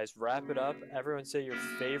 All right, guys, wrap it up. Everyone say your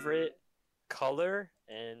favorite color,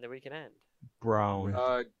 and then we can end. Brown.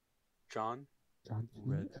 John.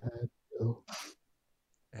 Red. Bill.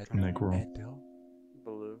 Negro. Adele?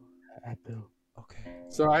 Blue. Bill. Okay.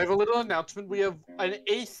 So I have a little announcement. We have an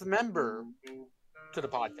 8th member to the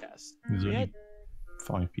podcast. There's Yeah. only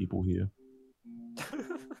 5 people here.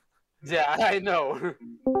 Yeah, I know.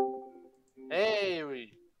 Hey,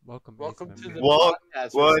 Welcome welcome to the What-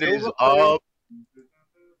 podcast. What We're is still recording. up?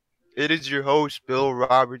 It is your host, Bill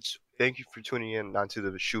Roberts. Thank you for tuning in onto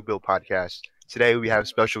the Shoe Bill podcast. Today we have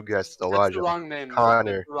special guests That's the Elijah, wrong name.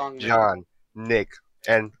 Connor, That's the wrong name. John, Nick,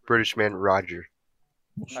 and British man Roger.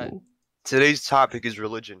 Alright. Today's topic is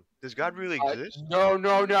religion. Does God really exist? No.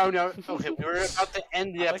 Okay, we were about to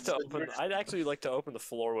end the episode. I'd actually like to open the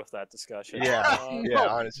floor with that discussion. Yeah, Uh, yeah,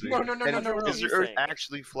 honestly. No. And is the You Earth think?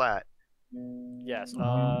 actually flat? Yes.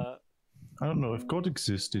 I don't know. If God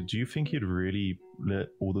existed, do you think he'd really let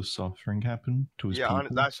all the suffering happen to his Yeah,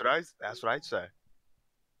 people? that's what I'd say.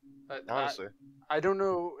 Honestly, I don't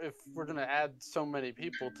know if we're gonna add so many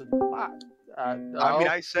people to the pod. I mean,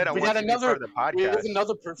 I said I we wanted had to be part of the we have podcast.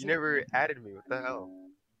 another You person. never added me. What the hell?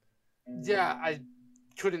 Yeah, I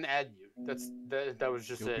couldn't add you. That was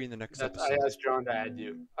just You'll it. be in the next I episode. asked John to add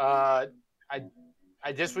you.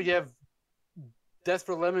 I guess we have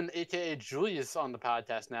Desperate Lemon, aka Julius, on the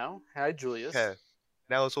podcast now. Hi, Julius. Okay.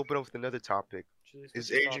 Now let's open up with another topic. Julius, Is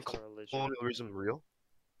what's your Asian thoughts on religion? colonialism real?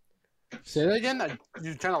 Say that again.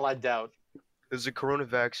 You kind of lied out. Does the corona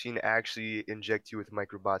vaccine actually inject you with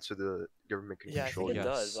microbots so the government can Yeah, I control think it you?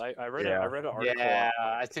 does. I read Yeah. I read an article. Yeah,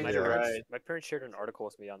 I think my you're parents, right. My parents shared an article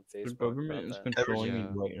with me on The Facebook. government about is that. controlling Yeah. me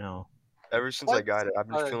right now. Ever since I What? got it, I've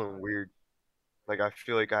been Uh, feeling weird. Like I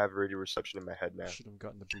feel like I have radio reception in my head now. Should have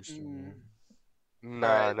gotten the booster, Mm.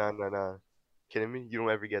 man. Nah. Kidding me? You don't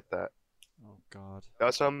ever get that. Oh god.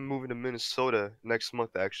 That's why I'm moving to Minnesota next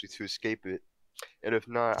month actually to escape it. And if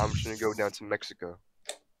not, I'm just gonna go down to Mexico.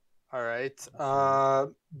 All right.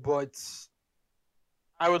 But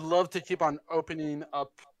I would love to keep on opening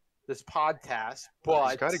up this podcast, Does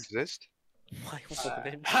but God exist? My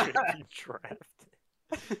woman should be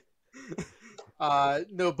drafted.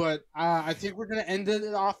 no, but I think we're gonna end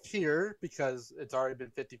it off here because it's already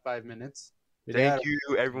been 55 minutes. Thank you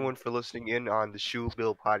everyone for listening in on the Shoe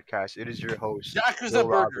Bill podcast. It is your host, Yakuza Bill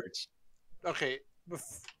Burger. Roberts. Okay,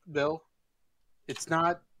 Bill. It's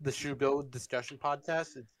not the Shoe Bill discussion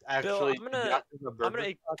podcast. It's actually I'm gonna- Yakuza I'm Burger gonna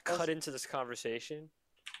podcast. cut into this conversation.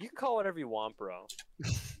 You can call it whatever you want, bro.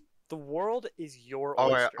 The world is your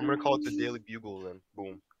oyster. Alright, I'm gonna call it the Daily Bugle then.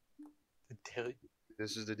 Boom.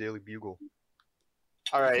 This is the Daily Bugle.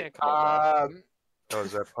 All right. can't call it Oh,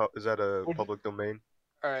 is that a public domain?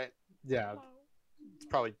 All right. Yeah. It's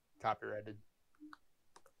probably copyrighted.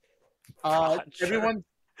 Roger. Everyone.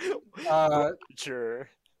 Sure.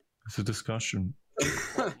 It's a discussion.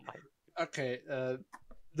 Okay.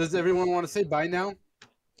 Does everyone want to say bye now?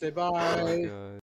 Say bye. God.